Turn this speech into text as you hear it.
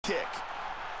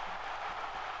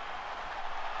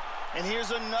And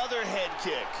here's another head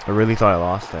kick. I really thought I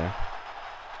lost there.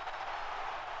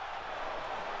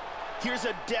 Here's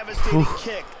a devastating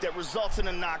kick that results in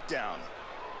a knockdown.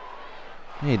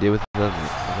 Yeah, he did with the other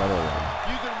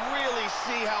one. You can really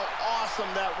see how awesome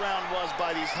that round was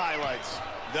by these highlights.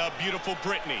 The beautiful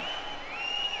Brittany.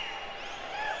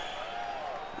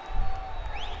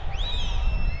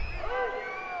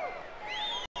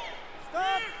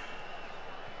 Stop!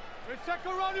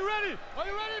 Second round, you ready? Are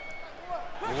you ready?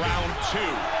 Round 2.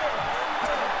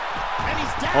 And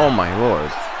he's down. Oh my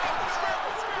lord.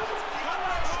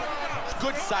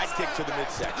 Good side kick to the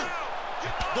midsection.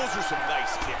 Those are some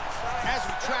nice kicks. As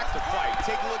we track the fight,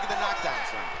 take a look at the knockdown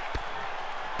zone.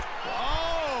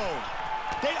 Oh!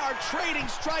 They are trading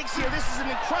strikes here. This is an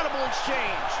incredible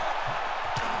exchange.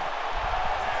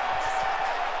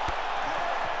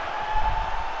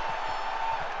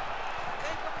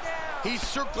 He's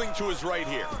circling to his right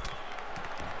here.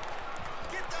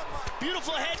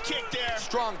 Beautiful head kick there.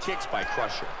 Strong kicks by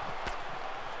Crusher.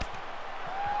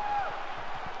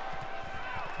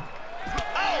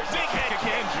 Oh, big head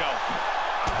kick.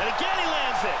 And again he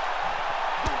lands it.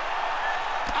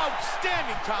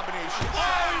 Outstanding combination.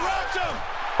 Oh, he rocked him.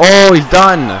 Oh, he's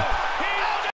done.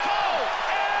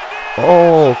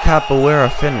 Oh,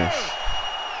 capoeira finish.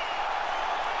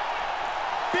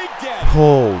 Big Daddy.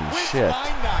 Holy Wins shit. by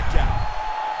knockout.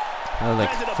 That was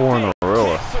like 4 in a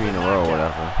row or 3 in a row or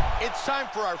whatever. It's time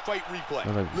for our fight replay. It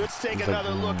was like, Let's take it was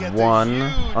another like look at one. the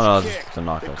huge Oh no, kick it's a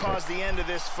knockout that caused kick. the end of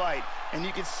this fight. And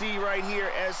you can see right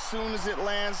here, as soon as it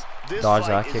lands, this Dodge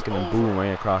fight that kick and then over. boom, right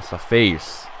across the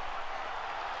face.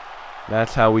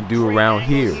 That's how we do around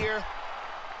here.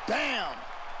 Bam!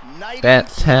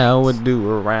 That's how we do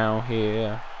around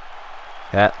here.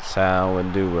 That's how we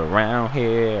do around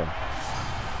here.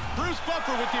 Bruce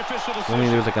Buffer with the official I decision. mean,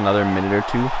 there was like another minute or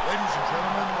two. Ladies and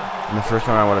gentlemen, In the first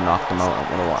round, I would have knocked him out. I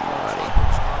would have won already.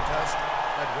 contest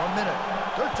at 1 minute,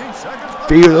 13 seconds.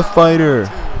 Fear the fighter.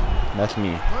 That's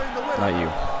me, not you.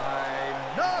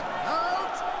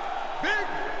 Knockout. Big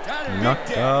Daddy.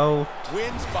 Knockout.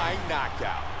 Wins by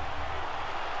knockout.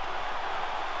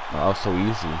 Oh, so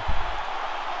easy.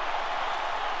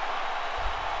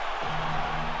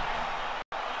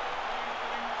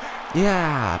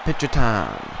 Yeah, picture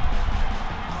time.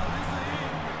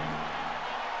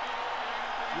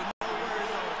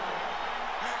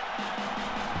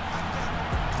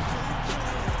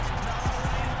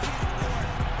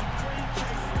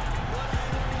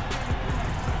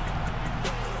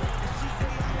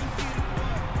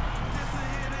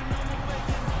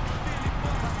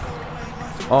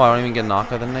 Oh, I don't even get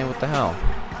knocked out tonight? What the hell?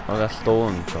 Oh, that's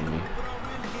stolen from me.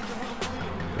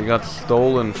 It got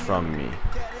stolen from me.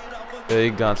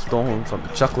 It got stolen from me.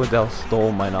 Chuck Liddell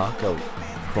stole my knockout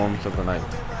performance of the night.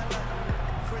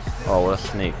 Oh, what a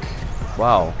snake.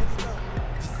 Wow.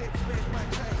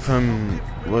 From,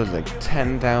 what was it, like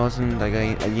 10,000 I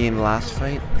gained last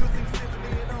fight?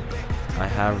 I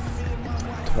have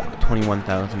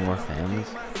 21,000 more fans.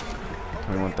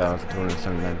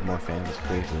 21,279 more fans. It's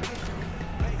crazy.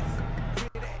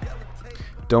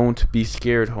 Don't be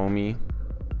scared, homie.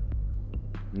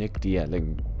 Nick Diaz, like,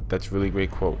 that's really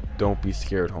great quote. Don't be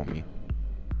scared, homie.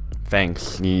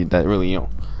 Thanks. That really,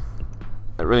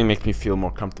 that really makes me feel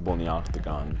more comfortable in the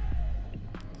octagon.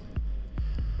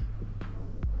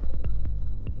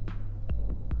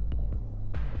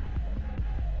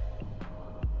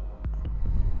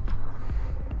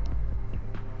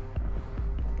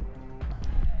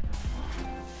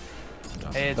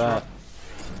 Hey,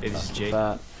 it's Jake.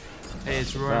 Hey,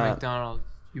 it's Roy McDonald.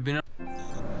 You've been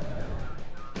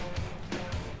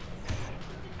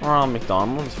Ronald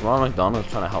McDonald? Is Ronald McDonald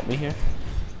trying to help me here?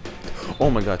 Oh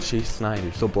my god, Chase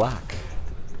Snyder, so black.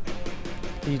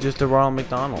 He's just a Ronald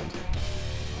McDonald.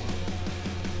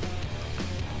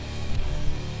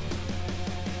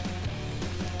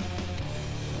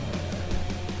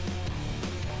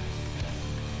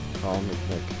 Ronald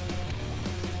McNick.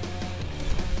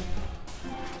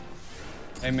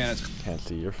 Hey man, it's Can't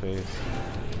see your face.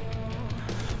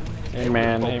 Hey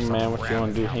man, what you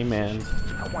wanna do? Hey man.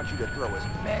 I want you to throw as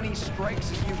many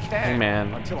strikes as you can. Hey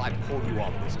man. Until I pull you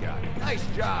off this guy. Nice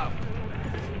job.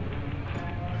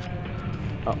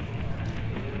 Oh.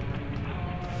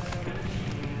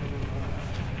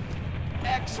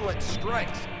 Excellent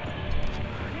strikes.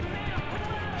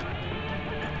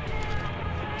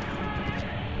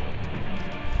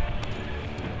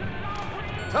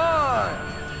 Time.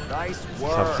 Nice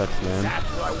work. Tough sets, man.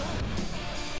 That's right.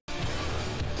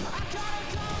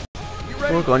 You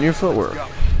ready? Work on your footwork.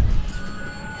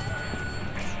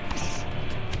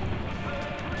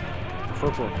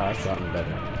 Footwork has gotten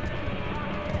better.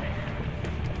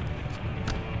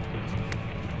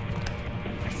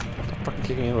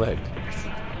 kicking your leg.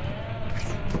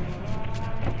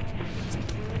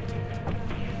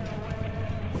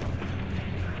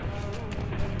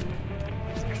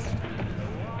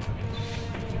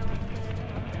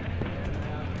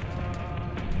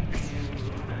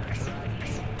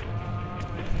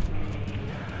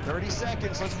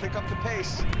 Seconds, let's pick up the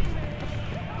pace.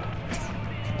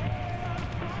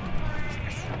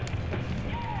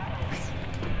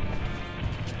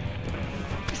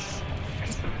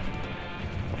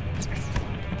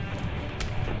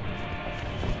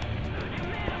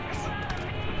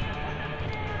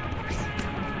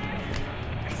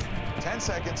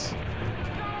 Seconds.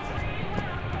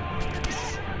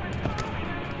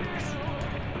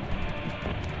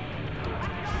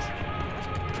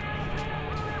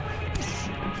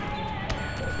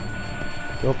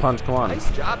 Go punch, come on.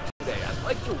 Nice job today. I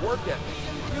like your work ethic.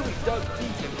 You really dug deep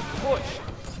and pushed.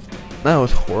 That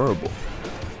was horrible.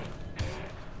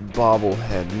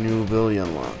 Bobblehead, new ability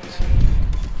unlocked.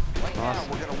 Right now,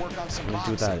 we're going to work on some Let's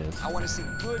see boxing. what that is. I want to see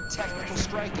good technical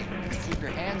striking. Keep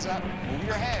your hands up, move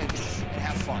your head, and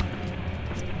have fun.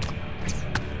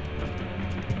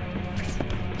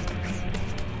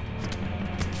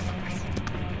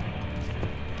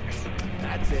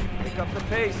 That's it. Pick up the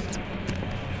pace.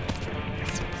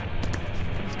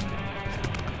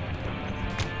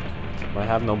 I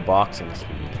have no boxing speed.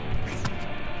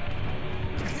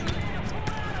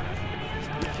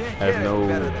 I have no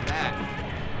better than that.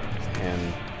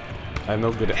 And I have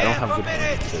no good. I don't have good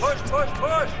hands. Push, push,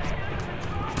 push.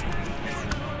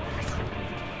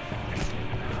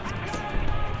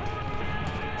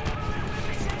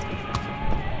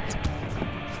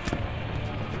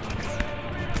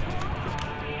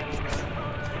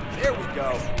 There we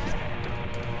go.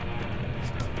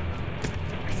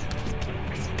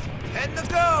 10 to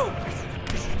go.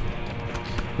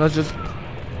 Let's just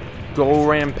go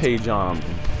rampage on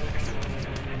them.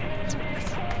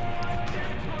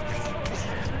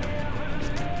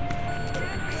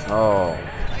 Oh.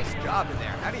 Nice job in there.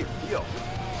 How do you feel?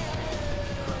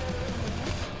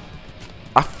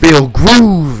 I feel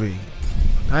groovy.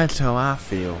 That's how I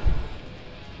feel.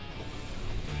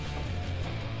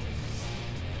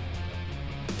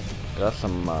 Got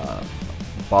some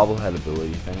bobblehead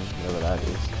ability thing, whatever that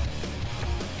is.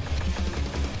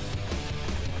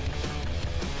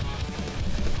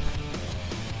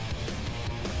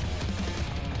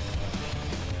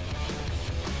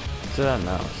 What's it at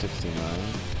now? 69.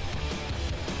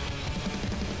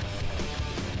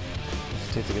 Let's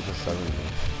take to get to 70.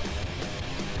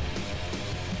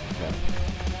 Okay.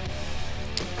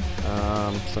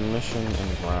 Submission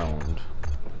and ground.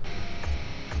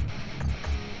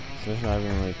 Submission I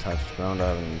haven't really touched. Ground I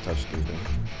haven't even touched either.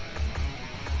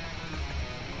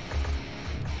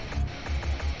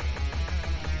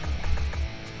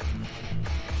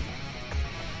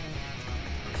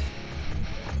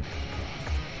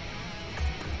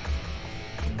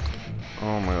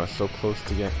 Oh my gosh, so close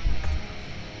to get.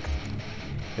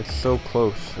 It's so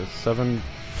close. It's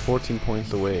 14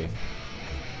 points away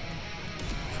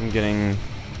from getting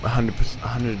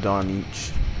 100 on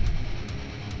each.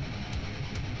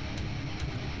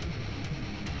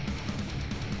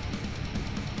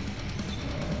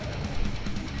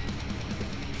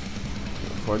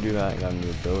 Before I do that, I got a new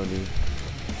ability.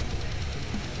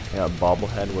 I got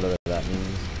bobblehead, whatever that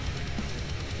means.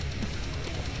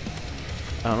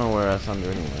 I don't know where that's under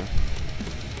anywhere.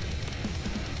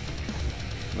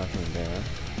 Nothing there.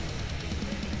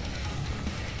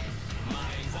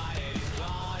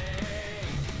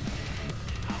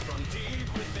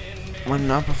 When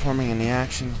not performing any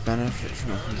actions, benefit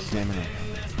from increased stamina.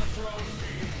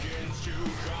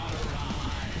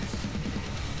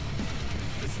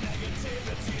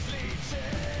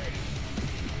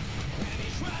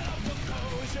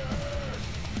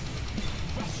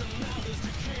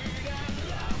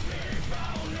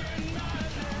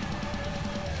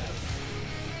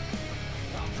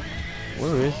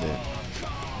 Where is it?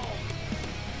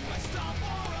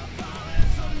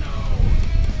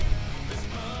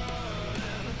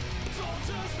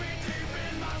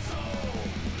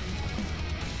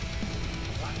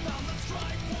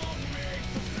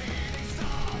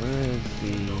 Where is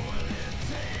the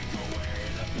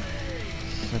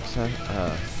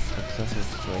successive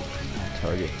strike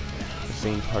target? The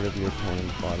same part of your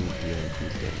opponent's body via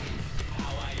increased damage.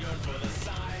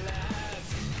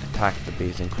 Attack the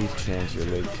base, increased chance your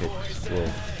leg kicks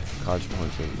will cause your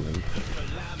opponent to limp.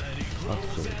 That's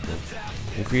pretty cool.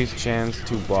 Increased chance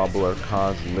to wobble or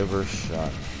cause liver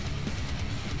shot.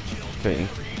 Okay,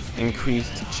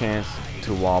 increased chance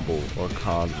to wobble or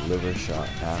cause liver shot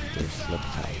after slip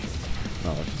tackle.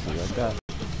 No, let's just leave it like that.